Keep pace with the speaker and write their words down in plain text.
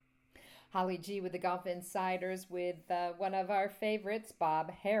Holly G with the Golf Insiders with one of our favorites,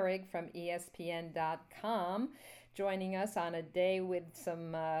 Bob Harig from ESPN.com, joining us on a day with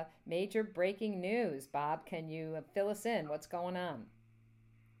some major breaking news. Bob, can you fill us in? What's going on?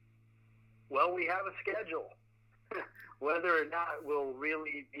 Well, we have a schedule. Whether or not we'll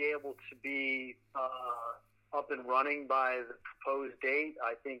really be able to be up and running by the proposed date,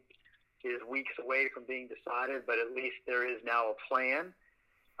 I think is weeks away from being decided, but at least there is now a plan.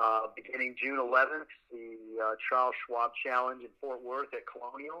 Beginning June 11th, the Charles Schwab Challenge in Fort Worth at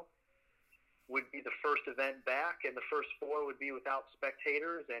Colonial would be the first event back, and the first four would be without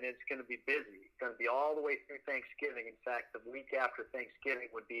spectators, and it's going to be busy. It's going to be all the way through Thanksgiving. In fact, the week after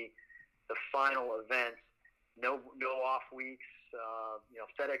Thanksgiving would be the final event. No off weeks.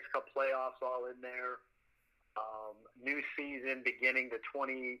 FedEx Cup playoffs all in there. New season beginning, the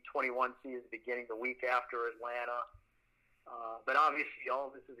 2021 season beginning the week after Atlanta. But obviously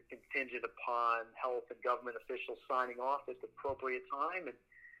all this is contingent upon health and government officials signing off at the appropriate time,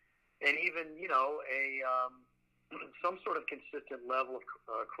 and even some sort of consistent level of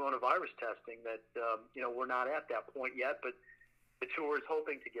coronavirus testing that we're not at that point yet, but the tour is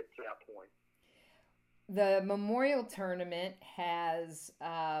hoping to get to that point. The Memorial Tournament has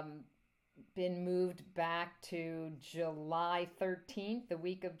been moved back to July 13th, the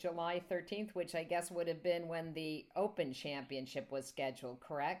week of July 13th, which I guess would have been when the Open Championship was scheduled,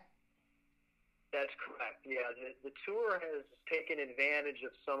 correct? That's correct, yeah. The tour has taken advantage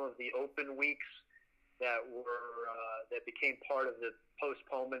of some of the open weeks that became part of the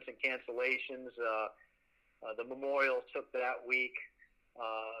postponements and cancellations. The Memorial took that week.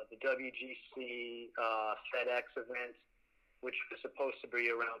 The WGC FedEx event, which was supposed to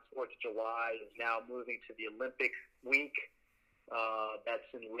be around 4th of July, is now moving to the Olympic week. That's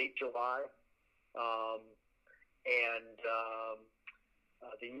in late July.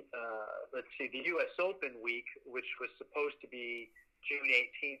 The U.S. Open week, which was supposed to be June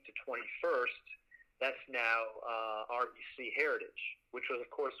 18th to 21st, that's now RBC Heritage, which was, of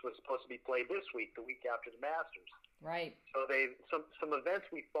course, was supposed to be played this week, the week after the Masters. Right. So some events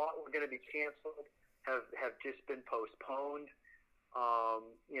we thought were going to be canceled have just been postponed.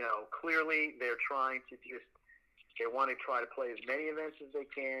 Clearly they're trying to they want to try to play as many events as they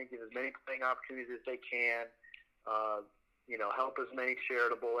can, give as many playing opportunities as they can, help as many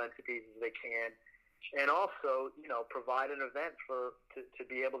charitable entities as they can, and also, provide an event to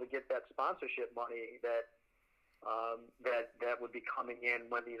be able to get that sponsorship money that would be coming in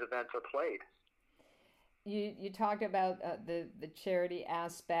when these events are played. You talked about the charity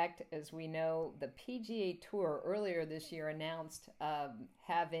aspect. As we know, the PGA Tour earlier this year announced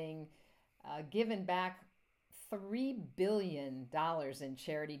having given back $3 billion in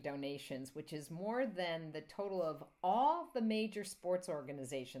charity donations, which is more than the total of all the major sports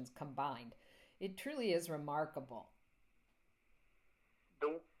organizations combined. It truly is remarkable.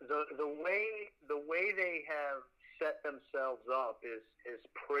 The way they have set themselves up is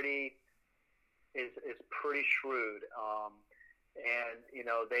pretty shrewd, and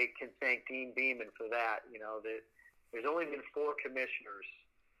they can thank Dean Beeman for that. There's only been 4 commissioners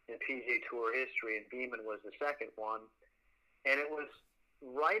in PGA Tour history, and Beeman was the second one, and it was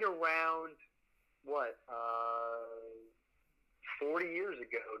right around 40 years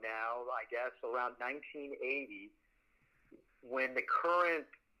ago now, I guess, around 1980, when the current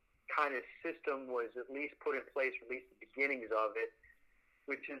kind of system was at least put in place, or at least the beginnings of it,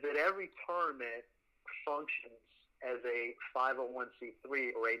 which is that every tournament functions as a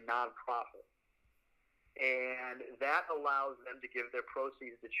 501c3 or a nonprofit. And that allows them to give their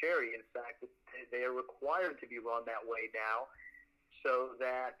proceeds to charity. In fact, they are required to be run that way now, so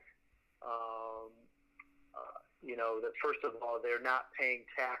that, that first of all, they're not paying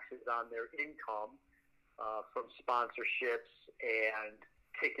taxes on their income from sponsorships and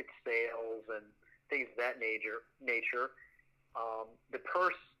ticket sales and things of that nature. The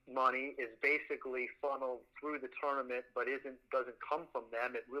purse money is basically funneled through the tournament, but doesn't come from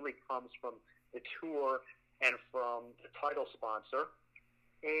them. It really comes from the tour and from the title sponsor,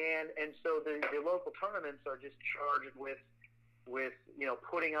 and so the local tournaments are just charged with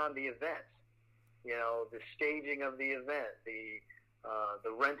putting on the event, the staging of the event, the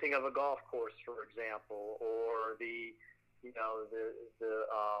renting of a golf course, for example, or the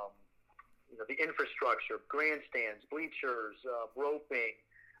infrastructure, grandstands, bleachers, roping,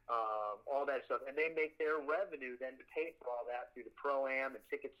 all that stuff, and they make their revenue then to pay for all that through the pro-am and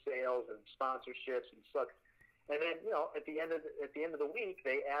ticket sales and sponsorships and such. And then, at the end of the week,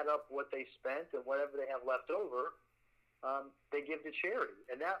 they add up what they spent, and whatever they have left over, they give to charity.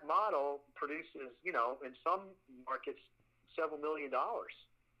 And that model produces, in some markets, several $1 million.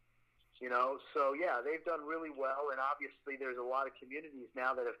 So yeah, they've done really well, and obviously there's a lot of communities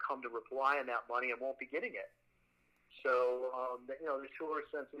now that have come to rely on that money and won't be getting it. So the tour is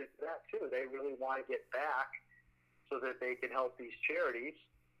sensitive to that too. They really want to get back so that they can help these charities.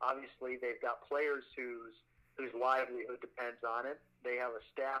 Obviously, they've got players whose livelihood depends on it. They have a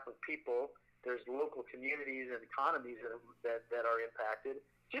staff of people. There's local communities and economies that are impacted.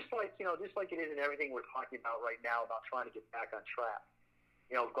 Just like it is in everything we're talking about right now about trying to get back on track.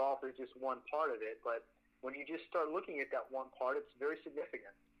 Golf is just one part of it, but when you just start looking at that one part, it's very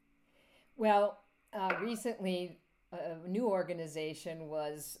significant. Well, recently, a new organization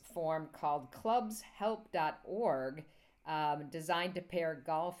was formed called clubshelp.org, designed to pair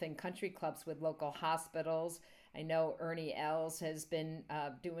golf and country clubs with local hospitals. I know Ernie Els has been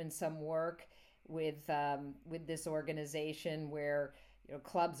doing some work with this organization where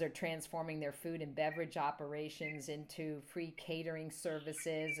clubs are transforming their food and beverage operations into free catering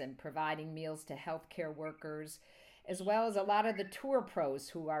services and providing meals to healthcare workers, as well as a lot of the tour pros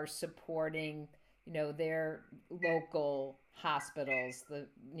who are supporting, their local hospitals.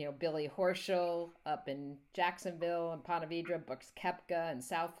 Billy Horschel up in Jacksonville and Ponte Vedra, Brooks Koepka in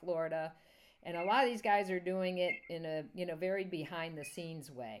South Florida. And a lot of these guys are doing it in a, very behind the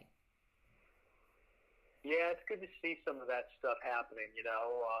scenes way. Yeah, it's good to see some of that stuff happening.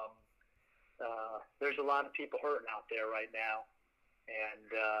 There's a lot of people hurting out there right now, and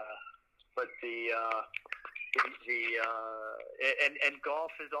but and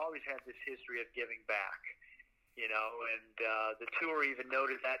golf has always had this history of giving back. And the tour even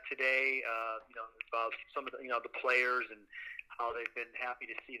noted that today. About some of the players and how they've been happy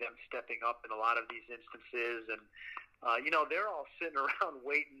to see them stepping up in a lot of these instances, and they're all sitting around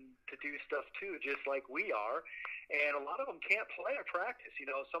waiting to do stuff too, just like we are. And a lot of them can't play or practice.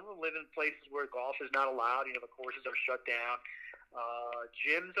 Some of them live in places where golf is not allowed. The courses are shut down.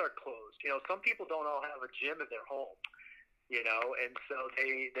 Gyms are closed. Some people don't all have a gym at their home. And so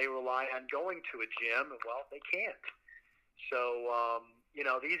they rely on going to a gym. Well, they can't. So,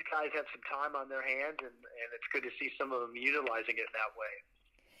 these guys have some time on their hands, and it's good to see some of them utilizing it that way.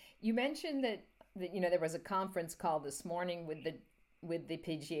 You mentioned that there was a conference call this morning with the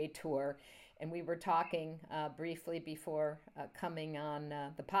PGA Tour, and we were talking briefly before coming on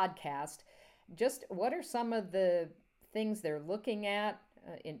the podcast. Just what are some of the things they're looking at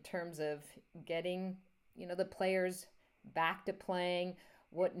in terms of getting the players back to playing?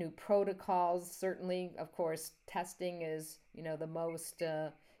 What new protocols? Certainly, of course, testing is the most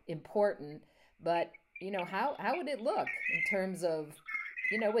important. But how would it look in terms of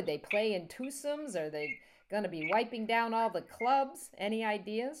would they play in twosomes? Are they going to be wiping down all the clubs? Any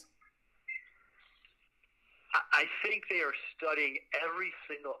ideas? I think they are studying every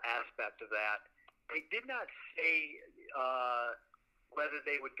single aspect of that. They did not say whether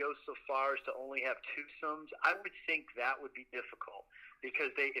they would go so far as to only have twosomes. I would think that would be difficult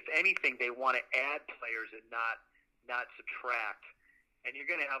because if anything, they want to add players and not subtract. And you're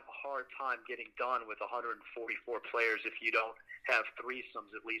going to have a hard time getting done with 144 players if you don't have threesomes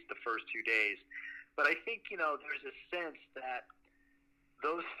at least the first 2 days. But I think, there's a sense that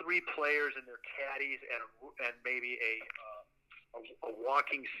those three players and their caddies and maybe a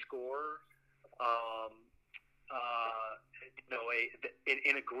walking scorer,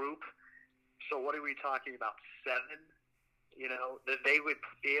 in a group. So what are we talking about? 7? That they would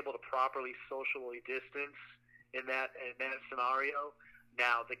be able to properly socially distance in that scenario.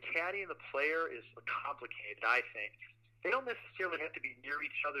 Now, the caddy and the player is complicated, I think. They don't necessarily have to be near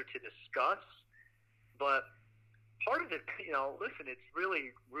each other to discuss, but part of it, listen, it's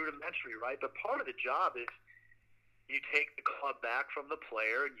really rudimentary, right? But part of the job is you take the club back from the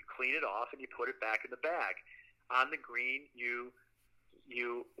player and you clean it off and you put it back in the bag. On the green, you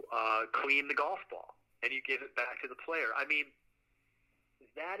clean the golf ball and you give it back to the player. I mean,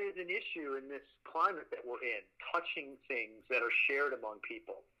 that is an issue in this climate that we're in, touching things that are shared among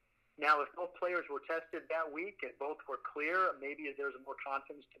people. Now, if both players were tested that week and both were clear, maybe there's more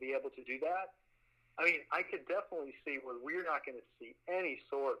confidence to be able to do that. I mean, I could definitely see where we're not going to see any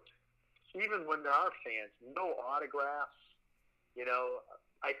sort, even when there are fans, no autographs.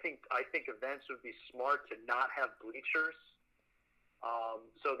 I think events would be smart to not have bleachers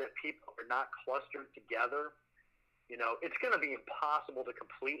so that people are not clustered together. It's going to be impossible to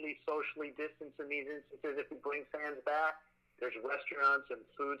completely socially distance in these instances if we bring fans back. There's restaurants and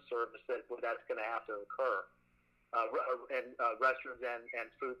food service where that's going to have to occur, restaurants and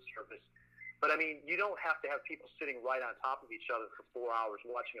food service. But, I mean, you don't have to have people sitting right on top of each other for 4 hours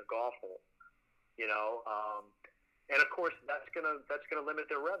watching a golf hole, And, of course, that's gonna limit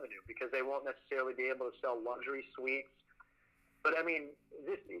their revenue because they won't necessarily be able to sell luxury suites. But, I mean,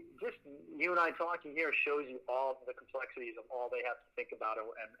 just you and I talking here shows you all the complexities of all they have to think about and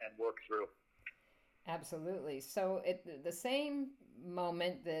work through. Absolutely. So at the same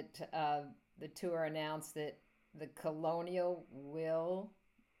moment that the tour announced that the Colonial will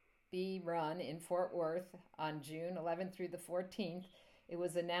be run in Fort Worth on June 11th through the 14th, it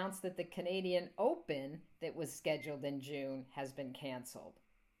was announced that the Canadian Open that was scheduled in June has been canceled.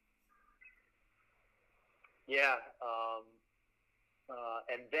 Yeah,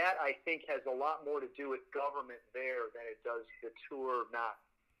 and that, I think, has a lot more to do with government there than it does the tour not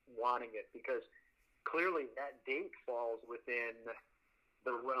wanting it, because clearly that date falls within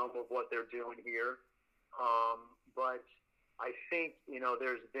the realm of what they're doing here. But I think,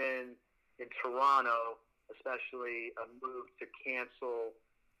 there's been in Toronto, especially, a move to cancel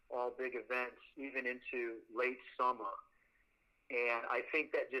all big events even into late summer. And I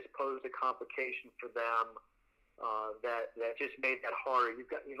think that just posed a complication for them that just made that harder.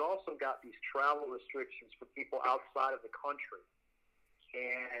 You've also got these travel restrictions for people outside of the country.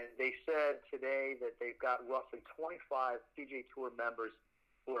 And they said today that they've got roughly 25 PGA Tour members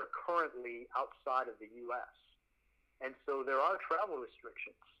who are currently outside of the U.S. And so there are travel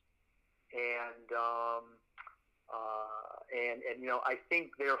restrictions. And I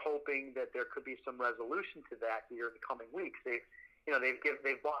think they're hoping that there could be some resolution to that here in the coming weeks. They've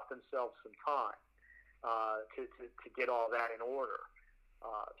bought themselves some time to get all that in order.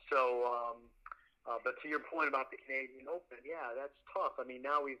 But to your point about the Canadian Open, yeah, that's tough. I mean,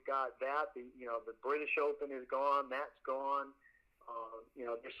 now we've got that. The British Open is gone. That's gone.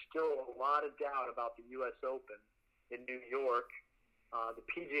 There's still a lot of doubt about the U.S. Open in New York. The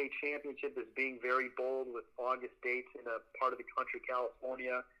PGA Championship is being very bold with August dates in a part of the country,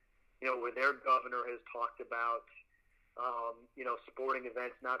 California, where their governor has talked about, sporting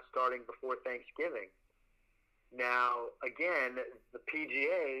events not starting before Thanksgiving. Now, again, the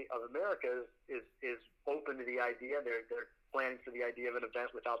PGA of America is open to the idea. They're planning for the idea of an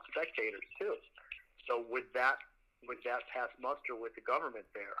event without spectators too. So would that pass muster with the government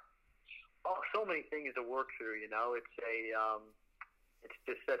there? Oh, so many things to work through. It's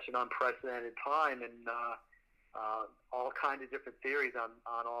just such an unprecedented time, and all kinds of different theories on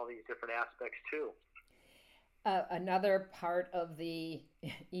all these different aspects too. Another part of the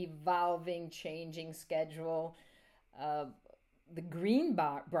evolving, changing schedule, the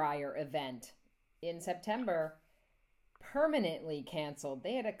Greenbrier event in September, permanently canceled.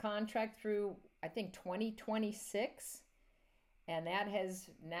 They had a contract through, I think, 2026, and that has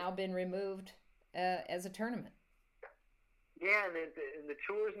now been removed as a tournament. Yeah, and the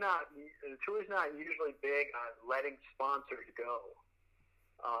tour's not usually big on letting sponsors go.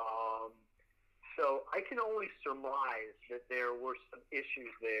 So I can only surmise that there were some issues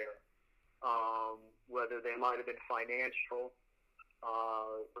there, whether they might have been financial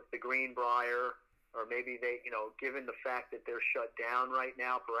with the Greenbrier, or maybe they, given the fact that they're shut down right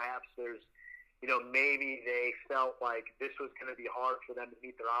now, perhaps there's, maybe they felt like this was going to be hard for them to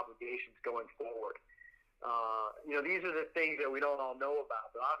meet their obligations going forward. These are the things that we don't all know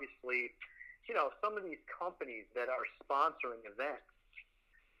about. But obviously, some of these companies that are sponsoring events,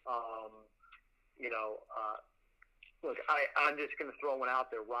 look, I'm just going to throw one out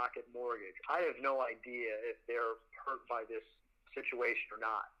there, Rocket Mortgage. I have no idea if they're hurt by this situation or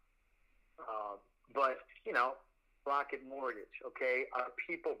not. But Rocket Mortgage, okay, are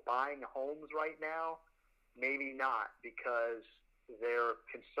people buying homes right now? Maybe not, because they're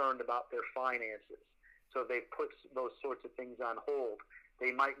concerned about their finances. So they put those sorts of things on hold.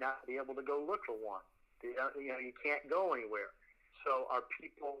 They might not be able to go look for one. You can't go anywhere. So are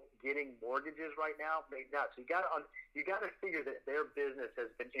people getting mortgages right now? Maybe not. So you got to figure that their business has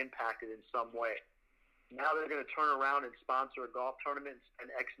been impacted in some way. Now they're going to turn around and sponsor a golf tournament and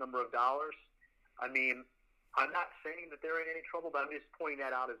spend X number of dollars. I mean, I'm not saying that they're in any trouble, but I'm just pointing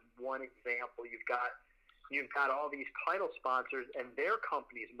that out as one example. You've got all these title sponsors, and their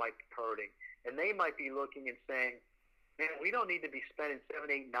companies might be hurting, and they might be looking and saying, "Man, we don't need to be spending $7,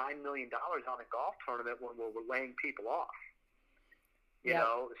 $8, $9 million on a golf tournament when we're laying people off." You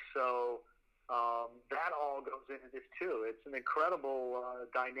know, so that all goes into this too. It's an incredible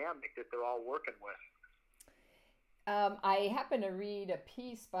dynamic that they're all working with. I happened to read a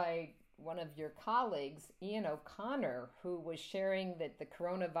piece by one of your colleagues, Ian O'Connor, who was sharing that the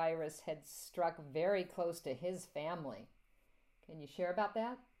coronavirus had struck very close to his family. Can you share about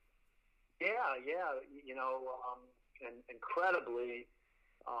that? Yeah. And incredibly,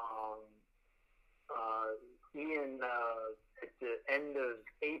 Ian, at the end of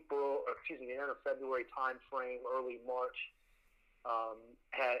the end of February time frame, early March,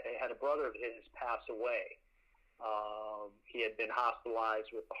 had a brother of his pass away. He had been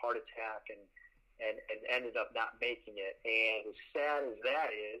hospitalized with a heart attack and ended up not making it. And as sad as that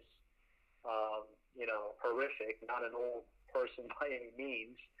is, horrific, not an old person by any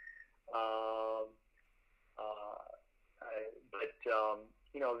means.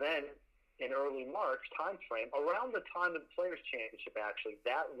 Then in early March time frame, around the time of the Players Championship, actually,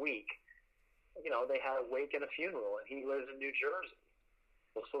 that week, they had a wake and a funeral, and he lives in New Jersey.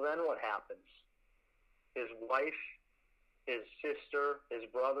 Well, so then what happens? His wife, his sister, his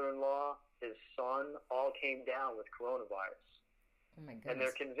brother-in-law, his son all came down with coronavirus. Oh my goodness. And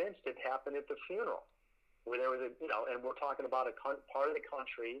they're convinced it happened at the funeral, where there was and we're talking about a part of the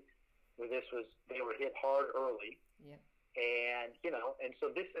country where they were hit hard early. Yeah. And, and so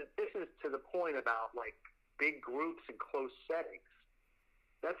this is to the point about like big groups and close settings.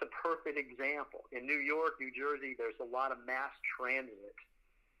 That's a perfect example. In New York, New Jersey, there's a lot of mass transit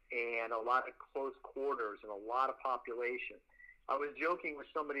and a lot of close quarters and a lot of population. I was joking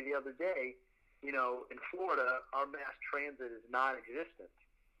with somebody the other day, in Florida, our mass transit is non-existent.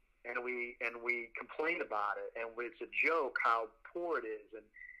 And we complain about it, and it's a joke how poor it is.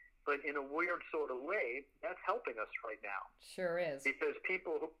 But in a weird sort of way, that's helping us right now. Sure is. Because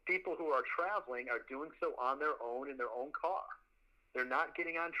people who are traveling are doing so on their own in their own car. They're not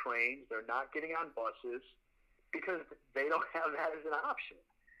getting on trains. They're not getting on buses because they don't have that as an option,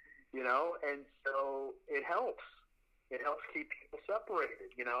 And so it helps. It helps keep people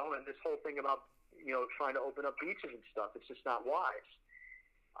separated, And this whole thing about, trying to open up beaches and stuff, it's just not wise.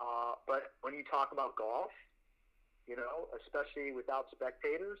 But when you talk about golf, especially without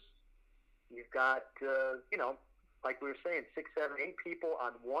spectators, you've got, like we were saying, 6, 7, 8 people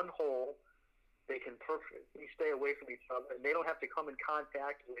on one hole. They can perfectly stay away from each other, and they don't have to come in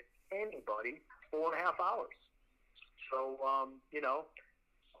contact with anybody 4.5 hours. So,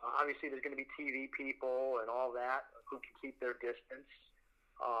 obviously there's going to be TV people and all that who can keep their distance.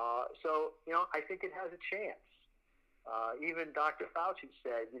 So, I think it has a chance. Even Dr. Fauci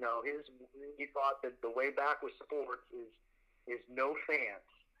said, he thought that the way back with sports is no fans,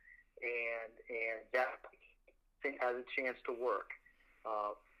 and that thing has a chance to work.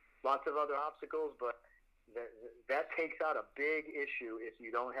 Lots of other obstacles, but that takes out a big issue if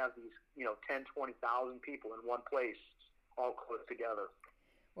you don't have these, 10, 20,000 people in one place all close together.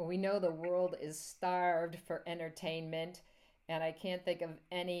 Well, we know the world is starved for entertainment, and I can't think of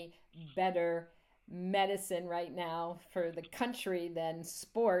any better medicine right now for the country than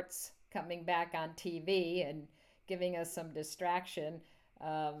sports coming back on TV and giving us some distraction.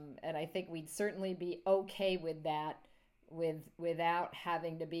 And I think we'd certainly be okay with that without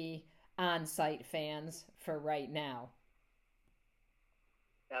having to be on-site fans for right now.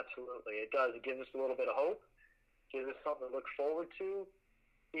 Absolutely. It does. It gives us a little bit of hope, gives us something to look forward to.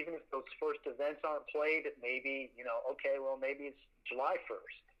 Even if those first events aren't played, maybe, maybe it's July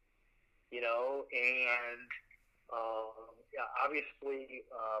 1st. Obviously,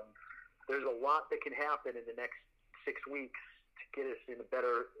 there's a lot that can happen in the next 6 weeks to get us in a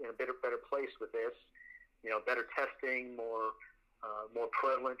better place with this. Better testing, more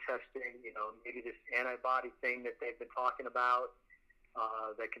prevalent testing. Maybe this antibody thing that they've been talking about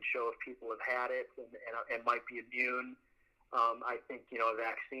that can show if people have had it and might be immune. I think a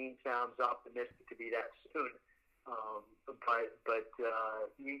vaccine sounds optimistic to be that soon. But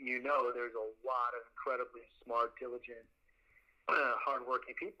there's a lot of incredibly smart, diligent,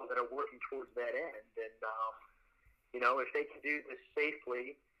 hardworking people that are working towards that end. And, if they can do this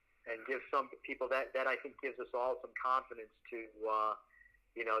safely and give some people that I think gives us all some confidence to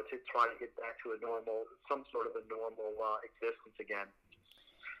try to get back to some sort of a normal existence again.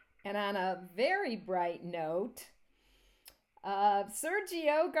 And on a very bright note,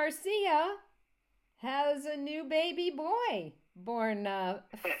 Sergio Garcia has a new baby boy born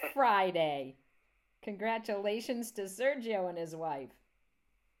Friday. Congratulations to Sergio and his wife.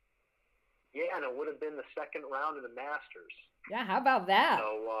 Yeah, and it would have been the second round of the Masters. Yeah, how about that?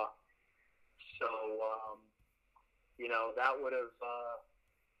 So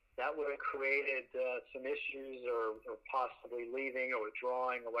that would have created some issues or possibly leaving or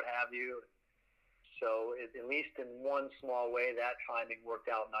withdrawing or what have you. So at least in one small way, that timing worked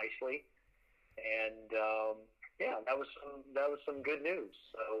out nicely. And that was some good news.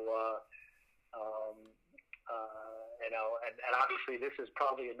 So and obviously this is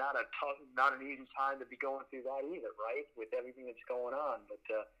probably not an easy time to be going through that either, right? With everything that's going on, but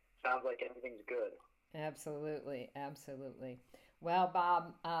sounds like everything's good. Absolutely. Well,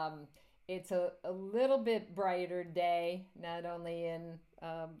 Bob, it's a little bit brighter day, not only in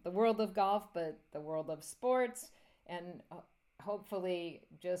the world of golf, but the world of sports, and hopefully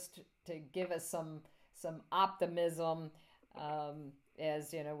just to give us some some optimism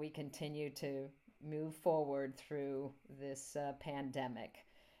as we continue to move forward through this pandemic.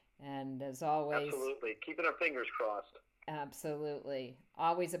 And as always, absolutely, keeping our fingers crossed. Absolutely,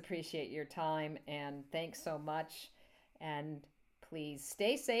 always appreciate your time, and thanks so much. And please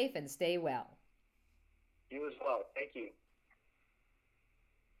stay safe and stay well. You as well. Thank you.